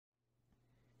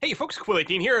Hey folks,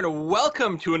 Quill18 here, and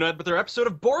welcome to another episode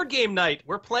of Board Game Night.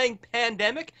 We're playing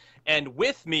Pandemic, and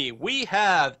with me we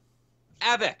have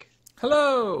Avik,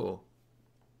 Hello.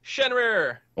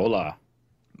 Shenrir, Hola.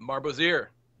 Marbozir,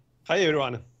 Hi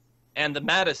everyone. and the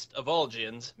maddest of all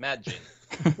Jins, Mad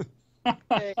Jin.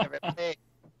 Hey, everybody.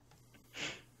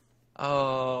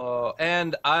 Oh,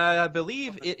 and I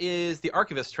believe it is the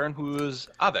Archivist's turn, who's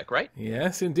Avik, right?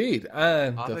 Yes, indeed.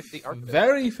 And Avik the Archivist.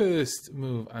 very first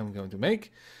move I'm going to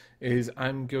make is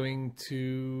I'm going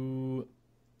to...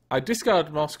 I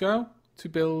discard Moscow to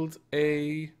build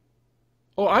a...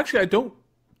 Oh, actually, I don't...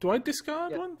 Do I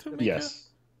discard one to make Yes.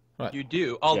 Right. You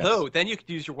do, although then you could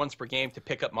use your once per game to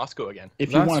pick up Moscow again.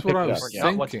 If you That's want to what pick I it up. was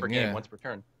Not once per thinking, game, yeah. once per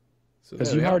turn. So Because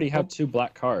there you we are. already have two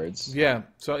black cards. Yeah,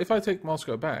 so if I take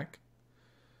Moscow back...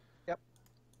 Yep.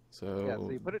 So, Yeah, so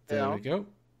you put it there down. we go.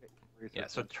 Yeah,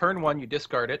 so turn one, you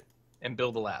discard it and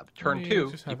build a lab. Turn Let me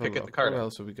two, just you have a pick up the look. card. What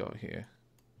else have we got here?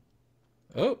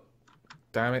 Oh,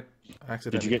 damn it. I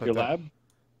accidentally Did you get put your that- lab?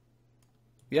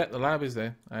 Yeah, the lab is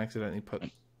there. I accidentally put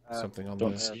something on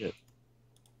Don't there. see it.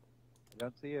 I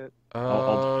don't see it.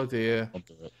 Oh dear. I'll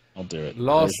do it. I'll do it.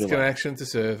 Lost Where's your lab? connection to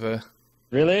server.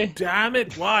 Really? Damn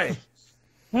it, why?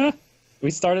 Huh? We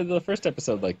started the first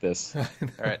episode like this. All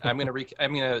right, I'm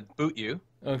gonna boot you.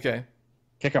 Okay.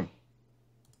 Kick him.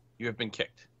 You have been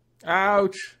kicked.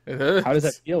 Ouch. It hurts. How does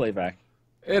that feel, Avac?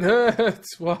 It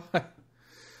hurts. Why?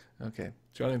 Okay.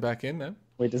 Joining back in now.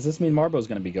 Wait, does this mean Marbo's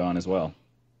going to be gone as well?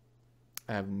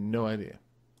 I have no idea.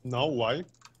 No, why?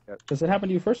 Does it happen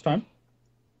to you first time?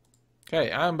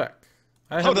 Okay, I'm back.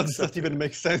 I How haven't does set that even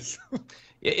make sense?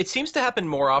 It seems to happen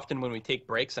more often when we take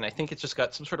breaks, and I think it's just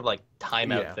got some sort of like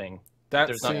timeout Yeah. thing. that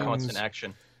There's not seems constant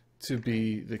action. to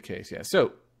be the case. Yeah.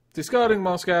 So discarding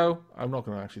Moscow. I'm not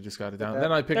going to actually discard it down.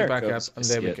 Then I pick There it it back goes. up, and I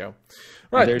there see we it. go. And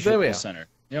Right, there's there your we full are. center.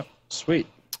 Yep. Sweet.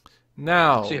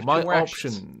 Now, So you have my two more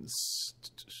actions. options.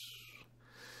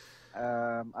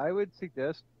 I would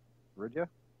suggest, would you?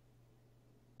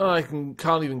 Oh, I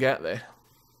can't even get there.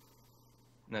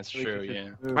 That's We true, could just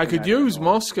yeah. move I in could that use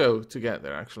general- Moscow to get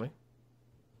there, actually.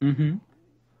 Mm-hmm.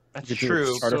 That's You could do it true.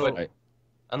 to start a But fight.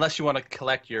 unless you want to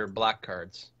collect your black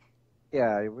cards.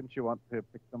 Yeah, wouldn't you want to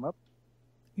pick them up?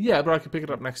 Yeah, but I could pick it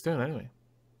up next turn anyway.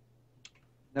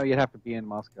 No, you'd have to be in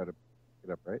Moscow to pick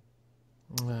it up, right?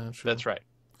 True. That's right.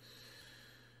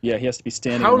 Yeah, he has to be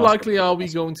standing. How in Moscow. likely are we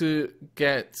going to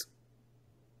get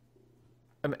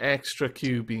an extra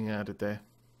cube being added there?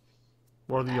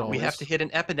 What are the odds? We have to hit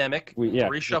an epidemic, Yeah,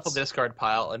 reshuffle it's- the discard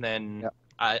pile, and then Yep.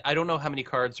 I don't know how many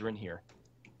cards are in here.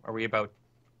 Are we about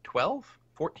 12?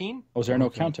 14? Oh, is there no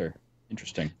Okay. counter?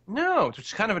 Interesting. No, which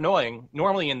is kind of annoying.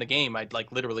 Normally in the game, I'd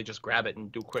like literally just grab it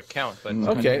and do a quick count, but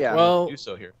Okay, Yeah. well, do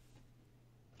so here.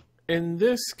 in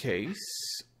this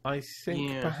case, I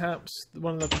think Yeah. perhaps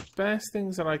one of the best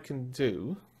things that I can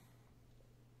do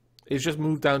is just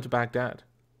move down to Baghdad.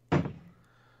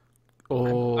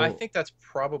 Or I think that's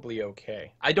probably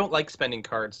okay. I don't like spending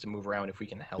cards to move around if we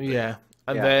can help it. yeah,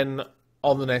 and Yeah. then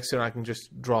on the next turn I can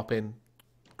just drop in,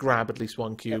 grab at least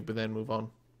one cube, and then move on.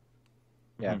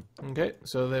 Yeah. Okay,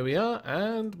 so there we are,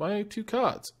 and my two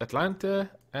cards,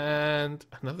 Atlanta and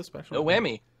another special. No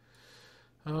whammy.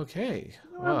 Okay,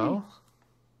 well,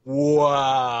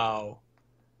 Wow.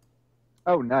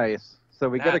 Oh, nice. So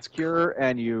we get That's a cure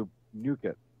and you nuke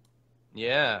it.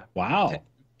 Yeah. Wow.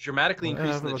 Dramatically Have a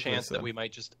increasing the look at chance this, that then. we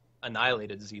might just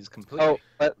annihilate a disease completely. Oh,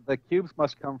 but the cubes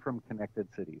must come from connected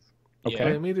cities. Okay.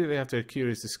 Yeah. immediately after a cure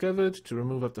is discovered, to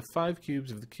remove up to 5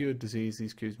 cubes of the cured disease,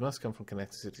 these cubes must come from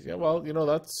connected cities. Yeah, well,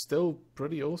 that's still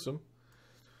pretty awesome.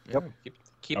 Yep.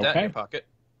 Keep that in Okay. your pocket.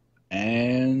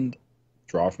 And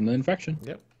draw from the infection.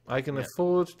 Yep. I can Yeah.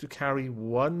 afford to carry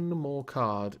one more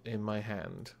card in my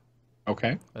hand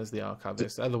Okay. as the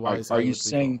archivist. Otherwise, Are I you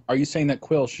would be saying that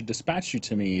Quill should dispatch you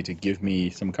to me to give me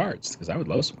some cards? Because I would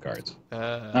love some cards.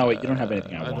 No, wait, you don't have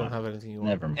anything I don't want. have anything you want.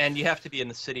 Never mind. And you have to be in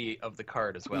the city of the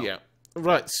card as well. Yeah.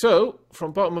 Right, so,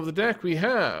 from bottom of the deck, we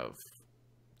have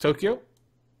Tokyo.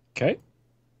 Okay.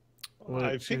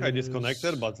 I which think I is-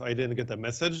 disconnected, but I didn't get a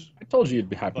message. I told you it'd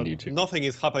be happening But to you too. nothing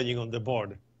is happening on the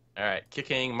board. All right.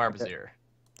 Kicking Marbazir.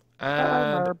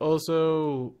 And Marb.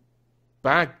 also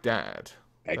Baghdad.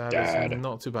 That Baghdad. is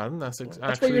not too bad. And that's where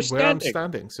actually you're where I'm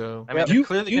standing. standing. So I mean, You there's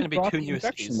clearly going to be brought two the new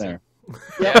infection cities. there.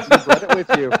 Yes, you brought it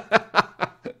with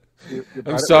you. You brought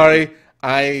I'm it sorry.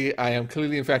 I am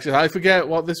clearly infectious. I forget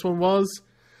what this one was.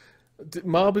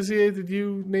 Marbazir, did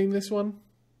you name this one?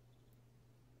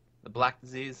 The black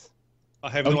disease. I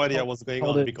have Oh, no you idea called- what's going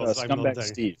called on it, because I'm not Scumbag there.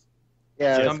 Steve. Yeah,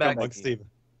 Yeah, it's come back. come Like Steve.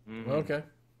 Mhm. Okay.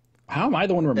 How am I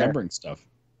the one remembering stuff?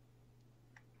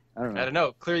 I don't I know. don't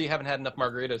know. Clearly, you haven't had enough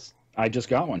margaritas. I just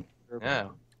got one. Yeah.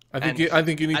 I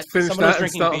think you need to finish someone who's that and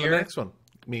drinking start on the beer- next one.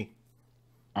 Me.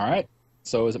 All right.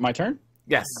 So is it my turn?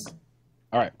 Yes.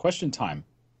 All right. Question time.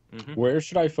 Mhm. Where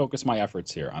should I focus my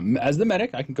efforts here? As the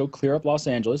medic, I can go clear up Los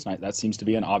Angeles. That seems to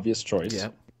be an obvious choice.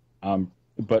 Yeah.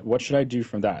 But what should I do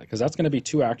from that? Because that's going to be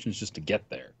 2 actions just to get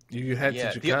there. You head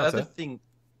Yeah. to The Jakarta. other thing,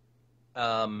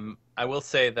 I will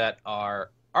say that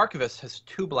our archivist has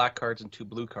 2 black cards and 2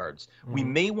 blue cards. We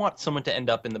may want someone to end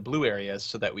up in the blue areas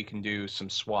so that we can do some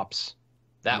swaps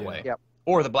that Yeah. way. Yep.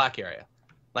 Or the black area.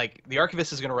 Like, the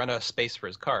archivist is going to run out of space for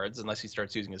his cards unless he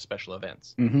starts using his special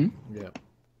events. Mm-hmm. Yeah.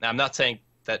 Now, I'm not saying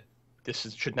that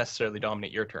should necessarily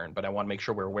dominate your turn, but I want to make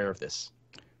sure we're aware of this.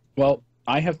 Well,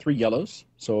 I have 3 yellows,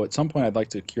 so at some point I'd like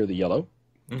to cure the yellow.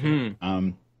 Mm-hmm.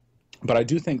 But I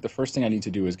do think the first thing I need to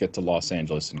do is get to Los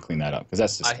Angeles and clean that up, because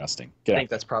that's disgusting. I Get think out.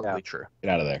 that's probably true. Get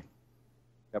out of there.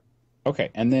 Yep. Okay,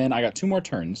 and then I got 2 more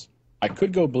turns. I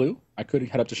could go blue. I could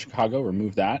head up to Chicago,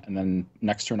 remove that, and then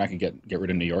next turn I could get rid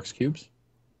of New York's cubes.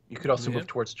 You could also Yeah. move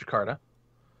towards Jakarta.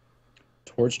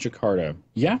 Towards Jakarta.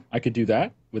 Yeah, I could do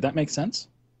that. Would that make sense?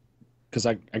 Because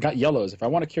I got yellows. If I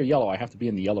want to cure yellow, I have to be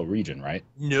in the yellow region, right?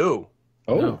 No.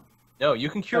 Oh, No. No, you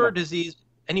can cure a disease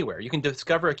anywhere. You can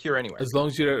discover a cure anywhere. As long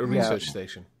as you're at a Yeah. research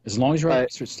station. as long as you're at a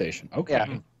But- research station. Okay.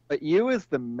 Yeah. But you, as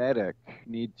the medic,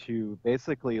 need to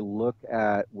basically look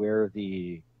at where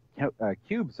the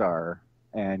cubes are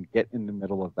and get in the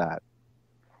middle of that.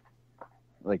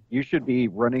 Like, you should be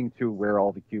running to where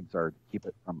all the cubes are to keep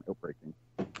it from outbreaking.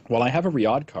 Well, I have a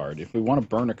Riyadh card. If we want to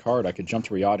burn a card, I could jump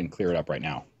to Riyadh and clear it up right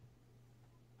now.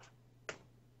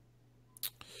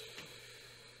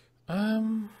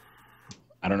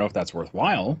 I don't know if that's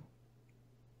worthwhile.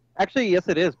 Actually, yes,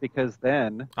 it is, because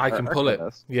then I our can pull it.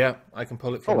 archivist- Yeah, I can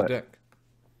pull it from Pull the it. deck.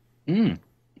 Mm.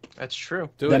 That's true.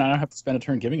 Do Then it. I don't have to spend a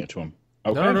turn giving it to him.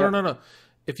 Okay. No.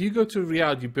 If you go to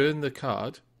Riyadh, you burn the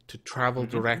card to travel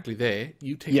directly there.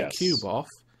 You take Yes. a cube off.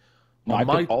 No, On I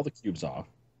my- put all the cubes off.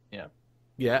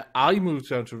 Yeah, I move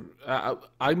down to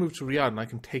Riyadh, and I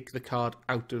can take the card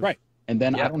out of. Right. And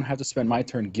then I Yep. don't have to spend my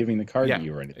turn giving the card Yeah, to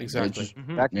you or anything. exactly. It's just-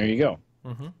 Mhm. Back- there you go.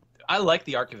 Mm-hmm. I like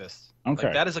the archivist. Okay.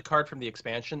 Like, that is a card from the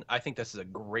expansion. I think this is a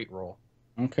great roll.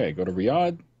 Okay, go to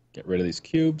Riyadh, get rid of these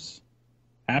cubes.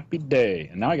 Happy day.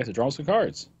 And now I get to draw some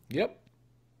cards. Yep.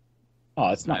 Oh,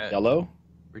 that's not Uh, yellow.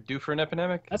 We're due for an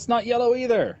epidemic? That's not yellow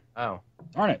either. Oh.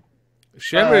 Darn it.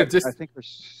 Shenra, just I think we're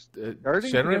starting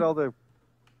to Shenra? get all the.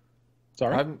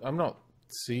 Sorry. I'm not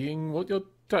seeing what you're.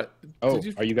 Oh, Did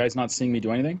you? are you guys not seeing me do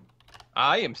anything?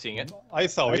 I am seeing it. I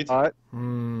saw I it. thought,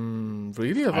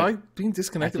 Really? Have I been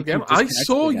disconnected think again? you've I disconnected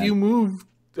saw again. you move.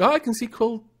 Oh, I can see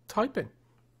Quill typing.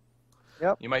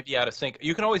 You might be out of sync.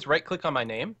 You can always right click on my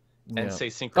name and Yeah. say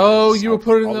synchronize. Oh, you were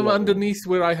putting them follow. underneath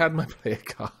where I had my player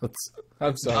cards.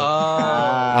 I'm sorry.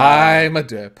 Ah. I'm a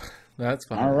derp. That's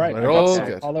fine. All right. I We're got all Sao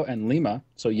good. Paulo and Lima.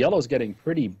 So yellow's getting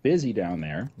pretty busy down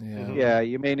there. Yeah. yeah,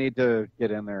 you may need to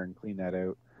get in there and clean that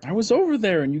out. I was over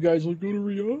there and you guys will go to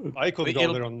Riyadh. I could Wait, go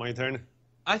it'll- there on my turn.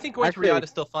 I think going Actually- to Riyadh is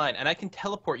still fine, and I can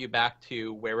teleport you back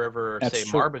to wherever, That's say,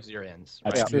 true. Marbazir ends.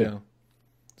 That's Right? true. Yeah.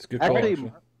 It's a good call.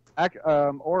 Actually, Actually.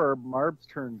 or Marb's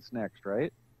turn's next,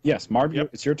 right? Yes, Marv, Yep.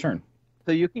 it's your turn.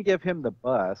 So you can give him the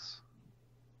bus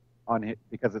on his,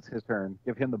 because it's his turn.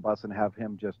 Give him the bus and have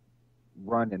him just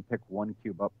run and pick 1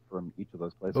 cube up from each of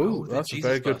those places. Oh, the that's a Jesus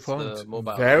very good bus, the point.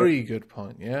 mobile. Very good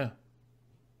point. Yeah.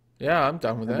 Yeah, I'm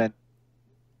down with and that.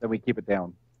 then we keep it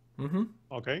down. Mm-hmm.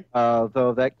 Okay.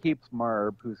 Though that keeps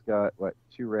Marb, who's got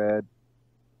 2 red,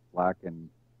 black, and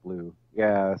blue.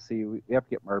 Yeah, see, we have to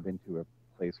get Marb into a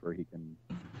place where he can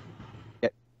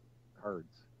get cards.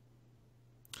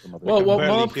 from other Well, I guys. can what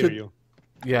barely Marv hear could- you.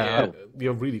 Yeah, Yeah.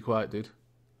 you're really quiet, dude.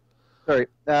 Sorry.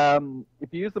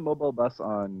 If you use the mobile bus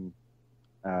on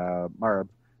Marb,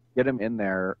 get him in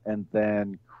there, and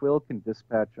then Quill can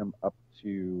dispatch him up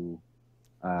to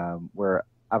where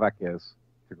Avak is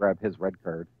to grab his red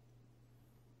card.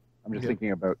 I'm just Yeah.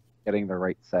 thinking about getting the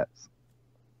right sets.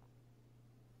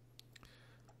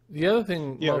 The other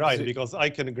thing, Yeah, Marv, right, is- because I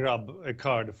can grab a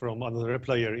card from another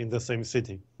player in the same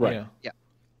city. Right. Yeah.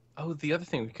 Oh, the other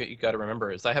thing you got to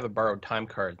remember is I have a borrowed time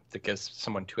card that gives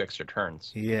someone 2 extra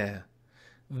turns. Yeah.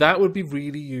 That would be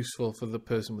really useful for the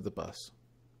person with the bus.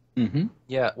 Mm-hmm.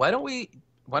 Yeah, why don't we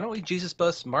Jesus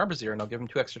bus Marbazir and I'll give him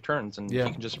 2 extra turns and Yeah.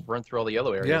 he can just run through all the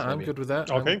yellow areas. Yeah, I'm maybe. good with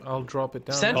that. Okay. I'll drop it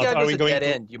down. But are Santiago's we a going dead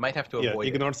to- end. You might have to Yeah, avoid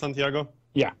it. ignore Santiago.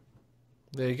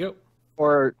 There you go.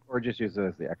 Or just use it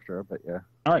as the extra, but yeah.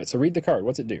 All right, so read the card.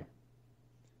 What's it do?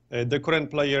 The current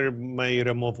player may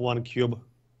remove 1 cube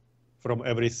from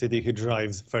every city he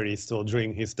drives ferries till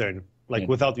during his turn. Like Yeah.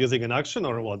 without using an action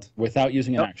or what? Without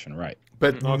using an Nope. action, right?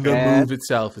 But Okay. the And- move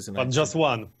itself is an But action. just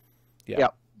 1.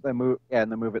 The move,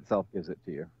 and the move itself gives it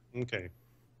to you. Okay.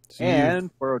 So And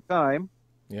borrow time.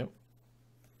 Yep.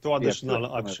 2 additional two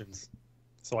additional. actions.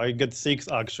 So I get 6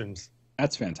 actions.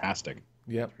 That's fantastic.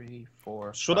 Yep. 3,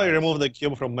 4. Should 5, I remove the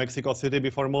cube from Mexico City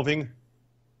before moving?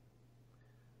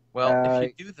 Well,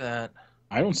 if you do that,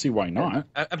 I don't see why not.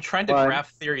 I'm trying to Fine.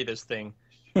 graph theory this thing,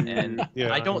 and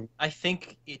Yeah, I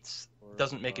think it's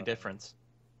doesn't make a difference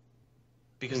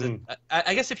because Mhm.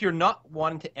 I guess if you're not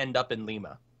wanting to end up in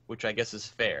Lima, which I guess is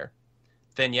fair,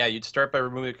 then yeah, you'd start by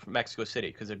removing it from Mexico City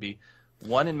because there'd be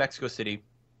 1 in Mexico City,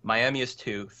 Miami is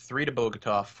 2, 3 to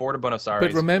Bogota, 4 to Buenos Aires,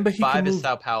 But remember, he 5 can is move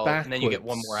Sao Paulo, and then you get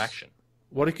 1 more backwards. action.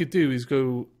 What he could do is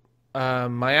go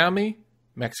Miami,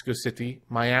 Mexico City,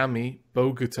 Miami,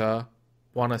 Bogota,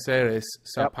 Buenos Aires,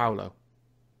 Sao Yep. Paulo.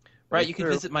 Right, That's you can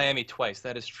true. visit Miami twice.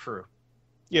 That is true.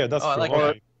 Yeah, that's Oh, I true. like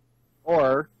Okay.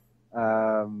 Or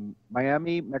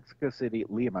Miami, Mexico City,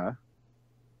 Lima.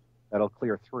 That'll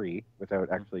clear 3 without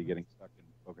actually getting stuck in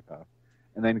Bogota.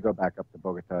 And then go back up to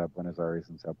Bogota, Buenos Aires,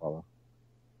 and Sao Paulo.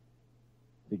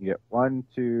 You can get 1,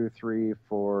 2, 3,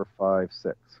 4, 5,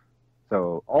 6.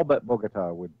 So all but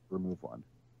Bogota would remove 1.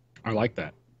 I like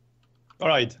that. All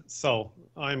right, so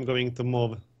I'm going to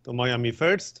move to Miami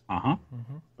first, Uh-huh.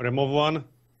 remove 1,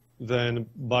 then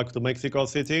back to Mexico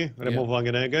City, remove 1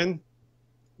 again,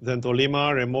 then to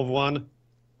Lima, remove 1,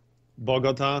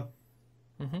 Bogota,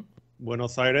 Mhm.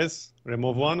 Buenos Aires,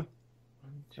 remove 1,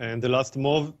 and the last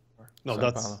move, no, Sao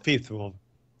that's Paulo. 5th move,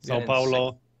 Sao Yeah,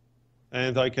 Paulo,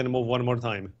 and I can move 1 more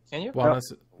time. Can you?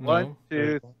 Buenos, 1, no.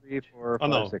 2, 3, 4, 5,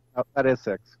 no. 6. Oh, that is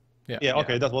 6. Yeah,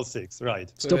 okay, that was 6, right.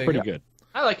 So Still there pretty you go. good.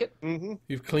 I like it. hmm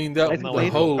You've cleaned up Nice the and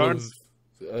clean. whole of Cards.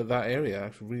 that area.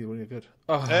 Actually, really, really good.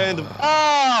 Oh. And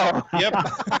Oh! yep,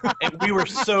 And we were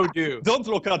so due. don't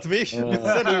look at me. You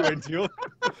said we were due.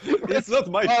 It's not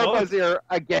my fault. Barbazir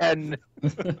again.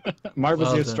 Marva's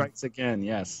Well here done. strikes again,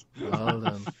 yes. Well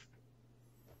done.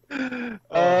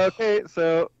 Okay,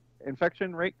 so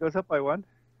infection rate goes up by 1.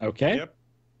 Okay. Yep.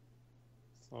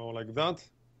 So like that.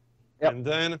 Yep. And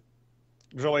then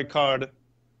draw a card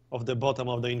of the bottom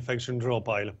of the infection draw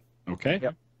pile. Okay.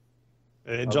 Yep.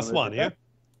 Just gonna 1, do yeah?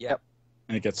 Yeah.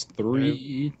 And it gets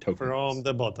 3 tokens. From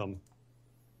the bottom.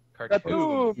 Cartoon.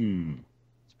 Kaboom! Hmm.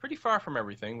 It's pretty far from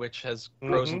everything, which has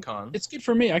pros and cons. It's good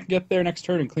for me. I can get there next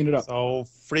turn and clean it up. So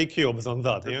 3 cubes on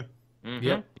that, yeah?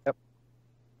 Mhm. Yep.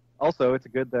 Also, it's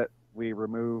good that we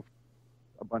remove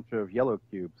a bunch of yellow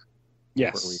cubes.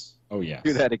 Yes. Oh, yes.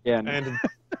 Do that again. And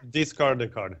discard the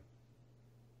card.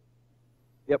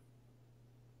 Yep.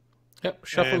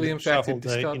 Shuffle And the infected shuffle the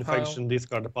discard infection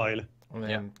discard pile. pile, and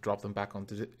then drop them back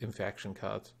onto the infection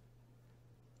cards.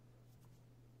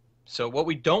 So what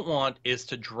we don't want is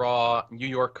to draw New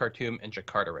York, Khartoum, and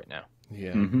Jakarta right now.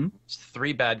 Yeah. Mm-hmm. It's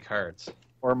 3 bad cards.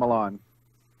 Or Milan.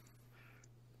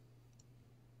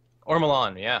 Or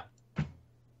Milan, yeah.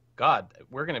 God,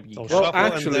 we're gonna be. So Well, shuffle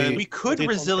actually, and then we could put it on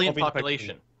resilient top of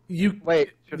population. You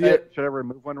Wait, Yeah. should I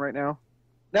remove 1 right now?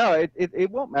 No,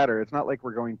 it won't matter. It's not like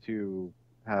we're going to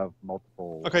have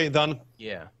multiple. Okay, done.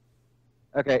 Yeah.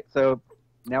 Okay, so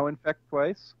now infect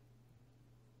twice.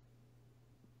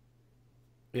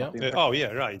 Yeah. Oh,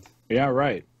 yeah, right. Yeah,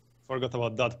 right. Forgot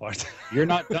about that part. You're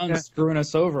not done screwing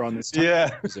us over on this time. yeah.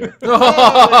 Sir.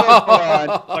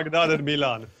 Baghdad and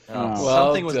Milan. Oh. Well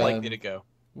Something was done. likely to go.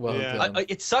 Well Yeah. done.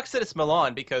 It sucks that it's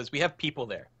Milan because we have people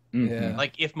there. Mhm. Yeah.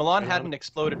 Like, if Milan hadn't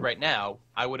exploded right now,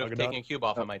 I would have Baghdad. taken a cube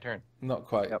off on my turn. Not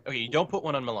quite. Yep. Okay, you don't put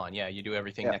 1 on Milan. Yeah, you do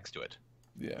everything Yep. next to it.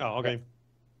 Yeah. Oh, okay.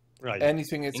 Right.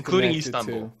 Anything it's Including connected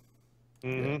Istanbul.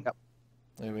 Mhm. To.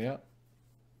 There we are.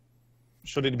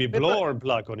 Should it be blue or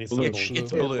black on Istanbul?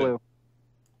 It's Blue. blue.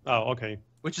 Oh, okay.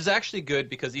 Which is actually good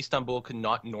because Istanbul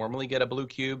cannot normally get a blue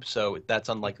cube, so that's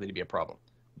unlikely to be a problem.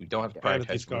 We don't have to Yeah, prioritize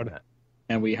discard. doing that.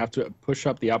 And we have to push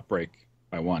up the outbreak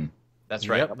by 1. That's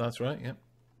right. Yep, that's right. Yep.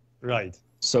 Right.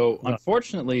 So, Yeah.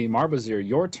 unfortunately, Marbazir,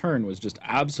 your turn was just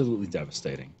absolutely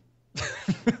devastating.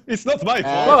 It's not my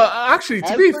fault. Well, actually,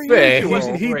 to as be per fair,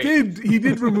 usual. he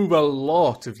did remove a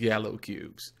lot of yellow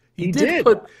cubes. He did did.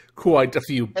 put quite a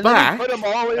few And back. then he put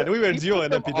them all in. And we were he due put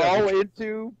an them epidemic. all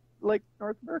into like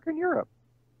North America and Europe.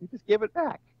 He just gave it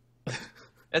back. That's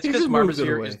He because just moves it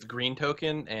Marbazir away. is the green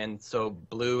token, and so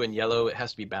blue and yellow, it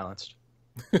has to be balanced.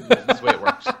 That's the way it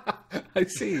works. I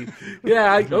see.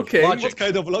 Yeah, okay. Logic. What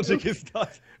kind of logic is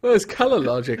that? Well, it's color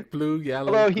logic. Blue, yellow,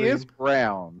 Although green. he is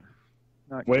brown.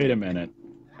 Not Wait a minute.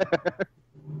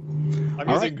 I'm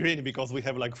All using right. green because we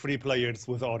have like 3 players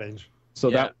with orange. So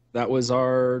Yeah. that was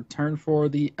our turn for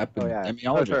the Oh yeah. Oh,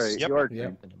 epidemiologist. sorry, Yep. your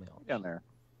Yep. turn. Down there.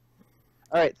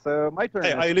 All right, so my turn. Hey,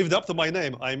 is- I lived up to my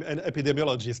name. I'm an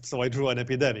epidemiologist, so I drew an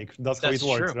epidemic. That's how That's it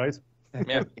works, true. right?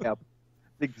 Yeah. Yep. That's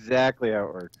exactly how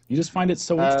it works. You just find it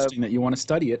so interesting that you want to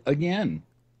study it again.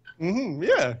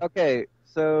 Yeah. Okay,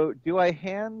 So do I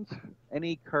hand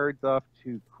any cards off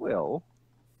to Quill,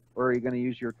 or are you going to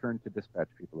use your turn to dispatch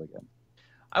people again?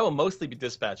 I will mostly be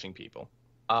dispatching people.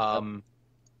 I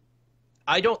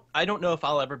don't know if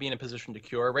I'll ever be in a position to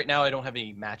cure. Right now, I don't have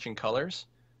any matching colors.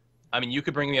 I mean, you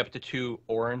could bring me up to 2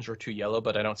 orange or 2 yellow,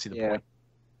 but I don't see the point.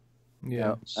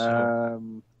 Yeah. So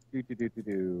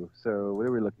what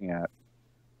are we looking at?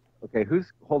 Okay,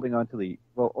 who's holding on to the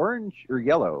orange or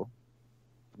yellow?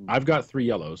 I've got 3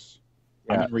 yellows.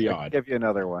 I'm in I can Riyadh. give you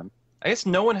another one. I guess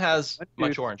no one has One,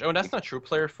 much two, orange. Oh, that's not true.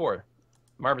 Player 4.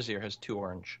 Marbazier has 2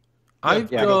 orange. I've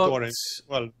I got got. orange.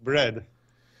 Well, red.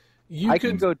 You I could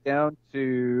can go down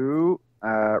to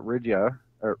Ridja.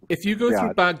 if you go through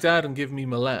Riyadh. Baghdad and give me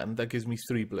Milan, that gives me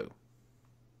 3 blue.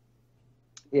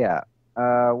 Yeah.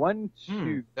 1,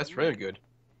 2. That's really good.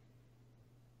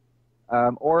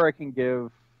 Or I can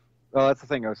give. Well, that's the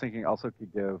thing. I was thinking also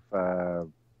could give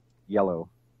yellow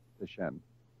to Shen.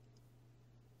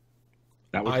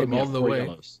 That would I'm put me at on the 4 way.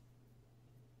 yellows.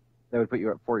 That would put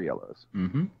you at 4 yellows,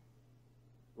 Mm-hmm.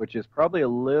 which is probably a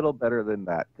little better than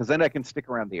that. Because then I can stick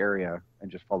around the area and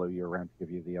just follow you around to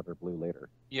give you the other blue later.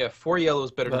 Yeah, 4 yellow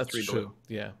is better That's than 3 true. blue.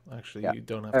 Yeah, actually, Yeah. you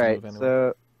don't have All to right, move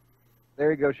anywhere. so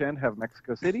there you go, Shen. Have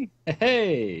Mexico City.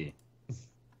 Hey!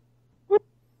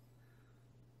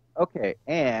 Okay,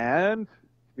 and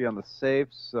to be on the safe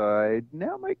side,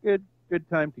 now might be a good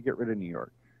time to get rid of New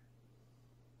York.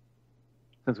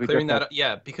 Since we Clearing just that up.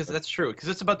 Yeah, because that's true. Because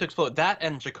it's about to explode. That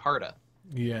and Jakarta.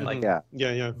 Yeah, Like, Yeah,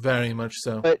 Yeah. very much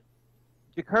so. But-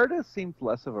 Jakarta seems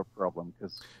less of a problem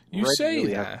because You say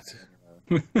that.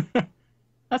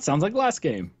 That sounds like last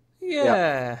game.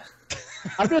 Yeah.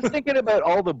 I'm just thinking about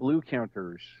all the blue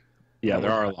counters. Yeah,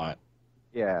 there are a lot.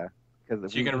 Yeah,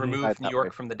 because So you're going to remove New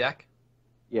York from the deck?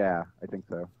 Yeah, I think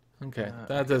so. Okay,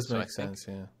 that does so I make think- sense.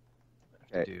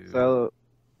 Yeah. Okay, so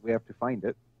we have to find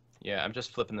it. Yeah, I'm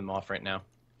just flipping them off right now.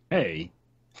 Hey.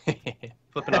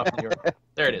 Flipping off New York.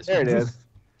 There it is. There it is.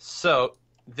 So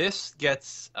this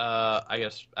gets, I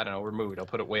guess, I don't know, removed. I'll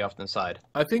put it way off to the side.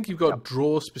 I think you've got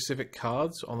draw specific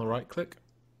cards on the right click.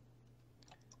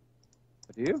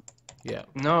 Do you? Yeah.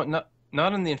 No, not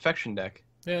on the infection deck.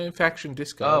 Yeah, infection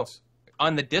discards.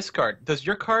 On the discard. Does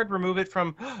your card remove it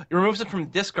from... It removes it from the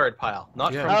discard pile,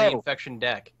 not Yeah. from the Oh. infection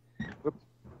deck. Whoops.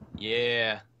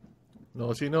 Yeah.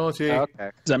 Naughty, naughty.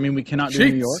 Okay. Does that mean we cannot do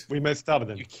Cheats. New York? We messed up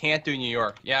then. You can't do New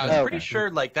York. Yeah, I was Okay. pretty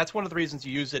sure, like, that's one of the reasons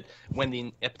you use it when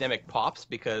the epidemic pops,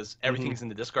 because everything's in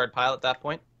the discard pile at that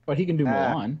point. But he can do Ah.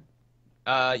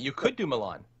 Milan. You could do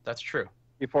Milan. That's true.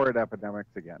 Before it epidemics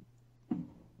again.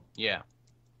 Yeah.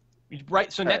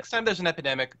 Right, so All right. next time there's an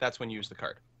epidemic, that's when you use the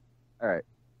card. All right.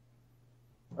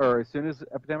 Or as soon as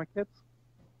epidemic hits.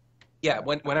 Yeah,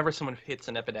 whenever someone hits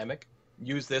an epidemic,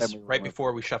 use this Then we right remove.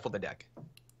 before we shuffle the deck.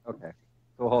 Okay.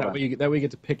 So hold on. That way you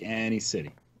get to pick any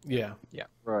city. Yeah.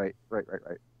 Right.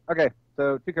 Okay.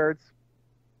 So 2 cards.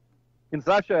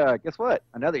 Kinshasa. Guess what?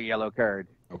 Another yellow card.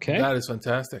 Okay. That is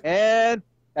fantastic. And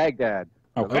Baghdad.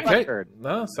 Okay. Black Okay. card.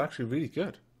 No, it's actually really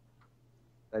good.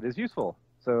 That is useful.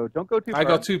 So don't go too far. I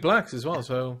got 2 blacks as well,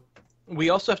 so We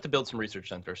also have to build some research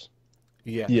centers.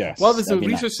 yeah. Yes, Well, there's a that'd be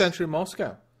research nice. center in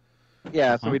Moscow.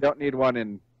 Yeah. So Huh? we don't need one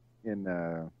in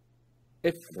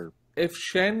If other. if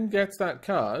Shen gets that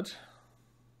card,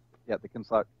 Yeah, the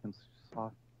Kinshasa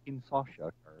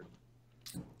card.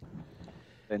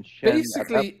 Then Shen,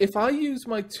 basically, if I use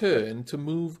my turn to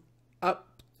move up,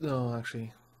 no,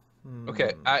 actually,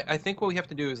 Okay, I think what we have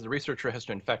to do is the researcher has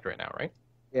to infect right now, right?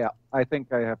 yeah, I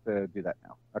think I have to do that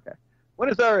now. Okay.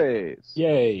 Buenos Aires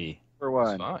Yay. for It's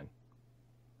 1. fine.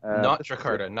 this Not is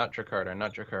Jakarta, not Jakarta,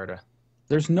 not Jakarta.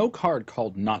 There's no card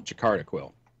called Not Jakarta,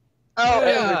 Quill. Oh,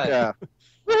 Yeah. yeah.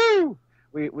 Woo!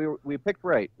 We picked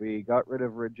right. We got rid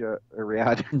of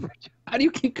Riyadh. How do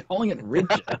you keep calling it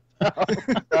Ridja?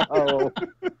 Oh,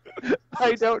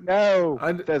 I don't know.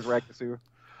 I- Says Rakasu.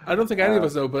 I don't think any of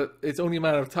us know, but it's only a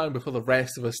matter of time before the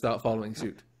rest of us start following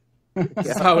suit. That's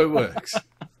Yeah. how it works.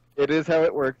 It is how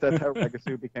it works. That's how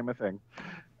Rakasu became a thing.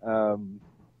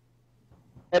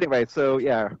 Anyway, so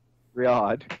yeah,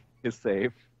 Riyadh is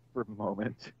safe for a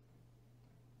moment.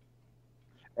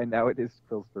 And now it is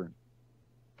Phil's turn.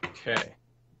 Okay.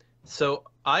 So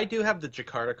I do have the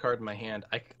Jakarta card in my hand.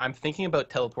 I'm thinking about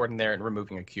teleporting there and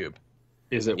removing a cube.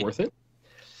 Is it worth it?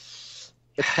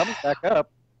 It's coming back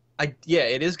up. Yeah,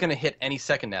 it is going to hit any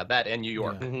second now. That and New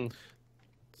York. Yeah.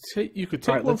 Mm-hmm. You could take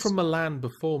Alright, one let's- from Milan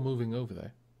before moving over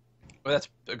there. Well, that's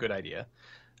a good idea.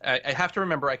 I have to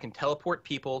remember I can teleport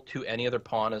people to any other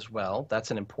pawn as well. That's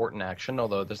an important action,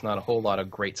 although there's not a whole lot of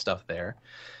great stuff there.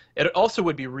 It also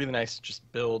would be really nice to just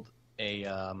build a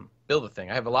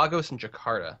thing. I have Lagos and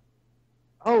Jakarta.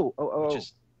 Oh. Which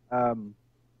is,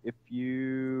 if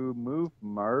you move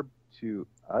Marb to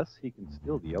us, he can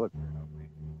steal the yellow card on me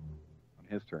on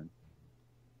his turn.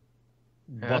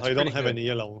 But that's I don't pretty have good. any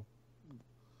yellow.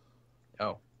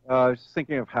 Oh, I was just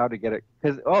thinking of how to get it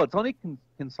because it's only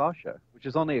Kinsasha, which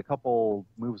is only a couple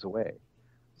moves away.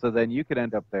 So then you could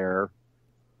end up there.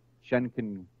 Shen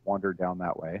can wander down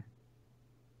that way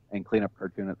and clean up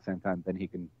Cartoon at the same time. Then he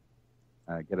can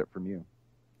get it from you.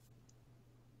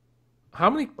 How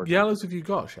many yellows have you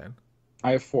got, Shen?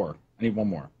 I have 4. I need 1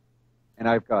 more. And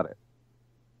I've got it.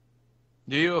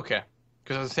 do you? Okay.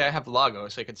 Because I was say I have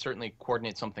Lagos, so I could certainly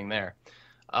coordinate something there.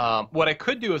 What I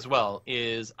could do as well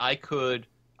is I could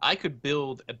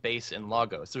build a base in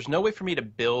Lagos. There's no way for me to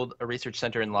build a research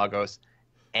center in Lagos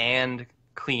and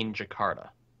clean Jakarta.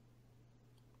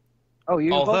 Oh,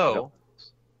 you Although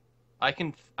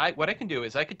what I can do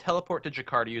is I could teleport to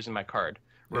Jakarta using my card,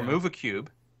 remove a cube,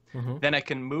 then I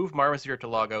can move Marbazir to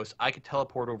Lagos. I could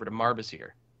teleport over to Marbazir.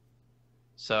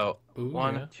 So Ooh,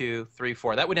 1, 2, 3,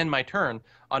 4. That would end my turn.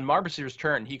 On Marbazir's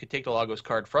turn, he could take the Lagos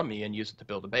card from me and use it to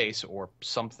build a base or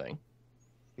something.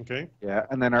 Okay. Yeah,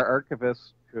 and then our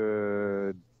archivist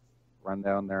could run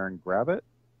down there and grab it.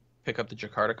 Pick up the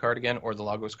Jakarta card again or the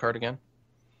Lagos card again.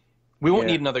 We won't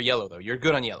Yeah. need another yellow, though. You're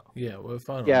good on yellow. Yeah, we're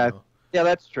fine. Yeah. on that. Yeah,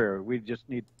 that's true. We just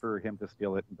need for him to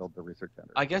steal it and build the research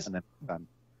center. I guess- And then it's done.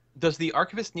 Does the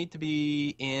Archivist need to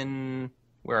be in...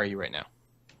 Where are you right now?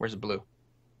 Where's the blue?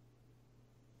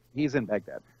 He's in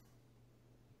Baghdad.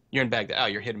 You're in Baghdad. Oh,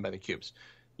 you're hidden by the cubes.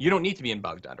 You don't need to be in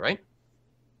Baghdad, right?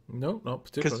 No, not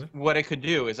Because particularly. what I could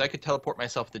do is I could teleport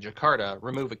myself to Jakarta,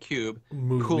 remove a cube,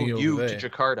 Move pull me over you there. to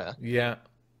Jakarta, Yeah.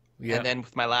 Yeah. and then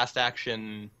with my last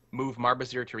action, move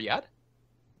Marbazir to Riyadh.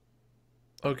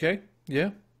 Okay.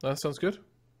 Yeah, that sounds good.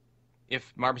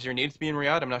 If Marbazir needed to be in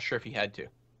Riyadh, I'm not sure if he had to.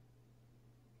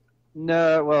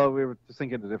 No, well, we were just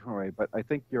thinking a different way, but I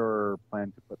think your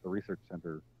plan to put the research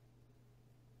center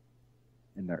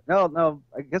in there. No,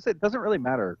 I guess it doesn't really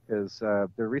matter because the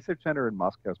research center in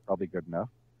Moscow is probably good enough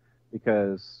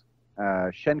because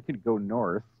Shen could go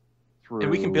north through.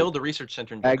 And we can build a research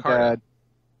center in Jakarta. Baghdad.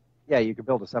 Yeah, you could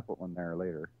build a separate one there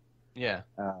later. Yeah,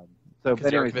 So, because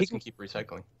but the anyways, he Archivist can, can keep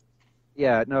recycling.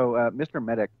 yeah, no, Mr.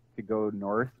 Medic could go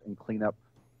north and clean up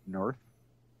north.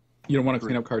 You don't want to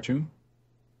clean up Cartoon?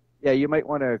 Yeah, you might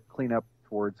want to clean up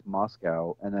towards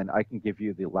Moscow, and then I can give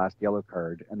you the last yellow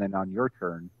card, and then on your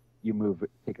turn, you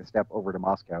take a step over to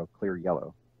Moscow, clear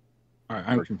yellow. All right,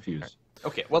 I'm confused.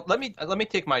 Okay, well, let me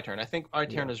take my turn. I think our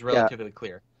turn is relatively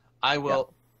clear. I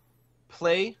will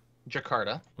play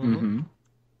Jakarta, Mm-hmm.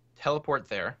 teleport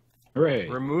there, Hooray.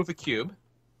 remove a cube,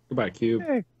 Goodbye, Cube.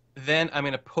 Hey. then I'm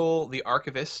going to pull the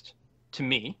Archivist to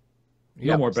me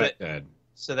No more so that- Baghdad.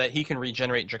 so that he can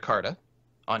regenerate Jakarta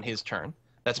on his turn.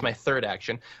 That's my third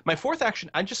action. My fourth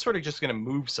action, I'm just going to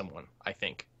move someone, I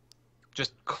think.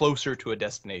 Just closer to a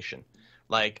destination.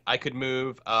 Like, I could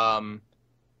move...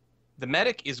 the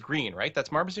medic is green, right? That's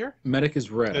Marbazir? Medic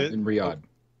is red in Riyadh.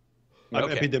 I'm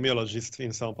Okay. epidemiologist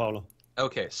in Sao Paulo.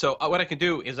 Okay, so what I could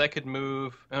do is I could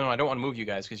move... No, I don't want to move you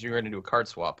guys because you're going to do a card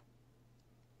swap.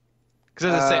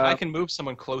 Because as I say, I can move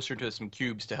someone closer to some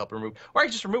cubes to help remove... Or I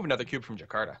can just remove another cube from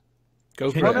Jakarta.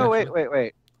 Go for Oh, it. no, actually.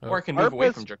 wait. Or I can move away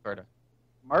Archivist- from Jakarta.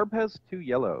 Marb has 2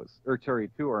 yellows, or sorry,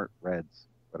 2 aren't reds,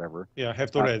 whatever. Yeah, I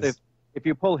have 2 reds. If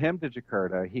you pull him to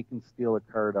Jakarta, he can steal a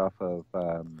card off of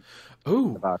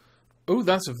Oh, the box. oh,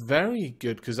 that's very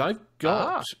good because I've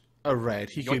got a red.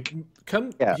 He could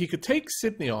come. Yeah. He could take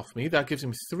Sydney off me. That gives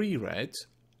him 3 reds.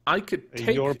 I could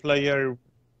take Your player...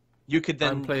 You could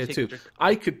then I'm player take 2.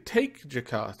 I could take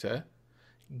Jakarta,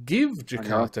 give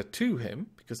Jakarta to him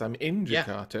because I'm in Yeah.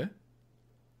 Jakarta.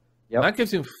 Yep. That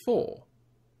gives him 4.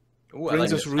 Ooh, I Brings like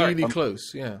us this. All right, really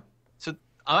close. Yeah. So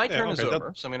my Yeah, turn is okay, that-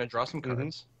 over, so I'm going to draw some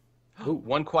cards. Ooh.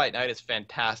 One Quiet Night is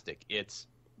fantastic. It's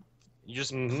you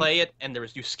just Mhm. play it, and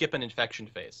you skip an infection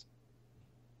phase.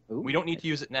 Ooh. We don't need to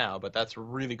use it now, but that's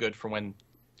really good for when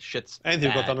shit's And you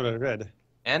bad. got another red.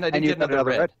 And I did And you get got another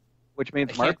red. which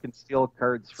means I Marb can't- can steal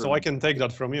cards from. So I can take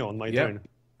that from you on my Yeah. turn.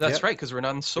 That's Yeah. right, because we're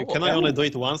not in soul. Can I only do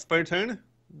it once per turn?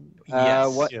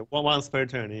 Yes. What? Yeah, once per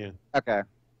turn, yeah. Okay.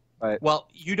 Well,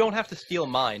 you don't have to steal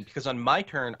mine because on my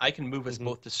turn I can move us Mhm.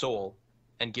 both to soul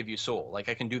and give you soul. Like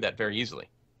I can do that very easily.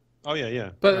 Oh,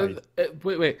 yeah. But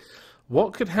Right. wait.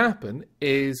 What could happen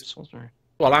is, Souls are-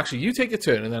 well, actually, you take a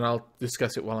turn and then I'll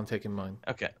discuss it while I'm taking mine.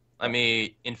 Okay. Let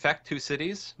me infect 2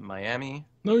 cities: Miami.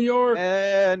 New York.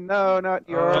 No, not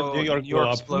yours. Oh, New York New York blew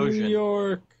up. explosion. New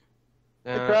York.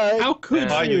 I tried. How could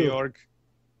Bye, Bye, you? New York.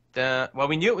 Well,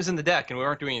 we knew it was in the deck, and we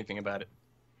weren't doing anything about it.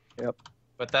 Yep.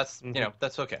 But that's Mhm.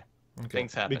 that's okay. Okay.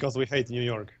 Things happen. Because we hate New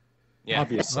York. Yeah.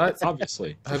 Obviously. Right.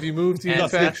 Obviously. Have you moved the And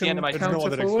that's the infection end of my There's turn. no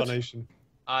counter other forward? explanation.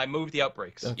 I moved the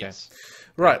outbreaks. Okay. Yes.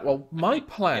 Right. Well, my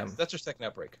plan. Yes, that's your second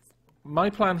outbreak. My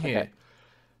plan here. Okay.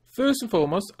 First and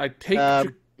foremost, I take.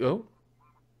 Oh.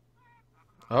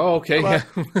 Oh, okay.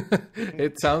 Come Yeah.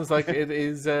 It sounds like it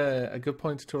is a good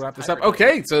point to wrap this up.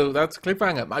 Okay, so that's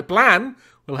cliffhanger. My plan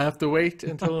will have to wait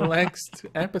until the next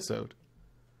episode.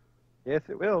 Yes,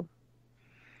 it will.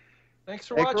 Thanks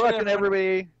for Thanks watching, for watching,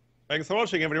 everybody. Thanks for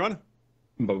watching, everyone.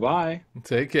 Bye-bye.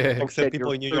 Take care. Except Get people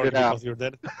your in New food York it out. because you're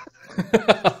dead.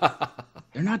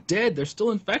 They're not dead. They're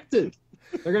still infected.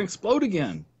 They're going to explode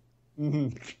again.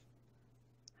 See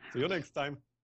you next time.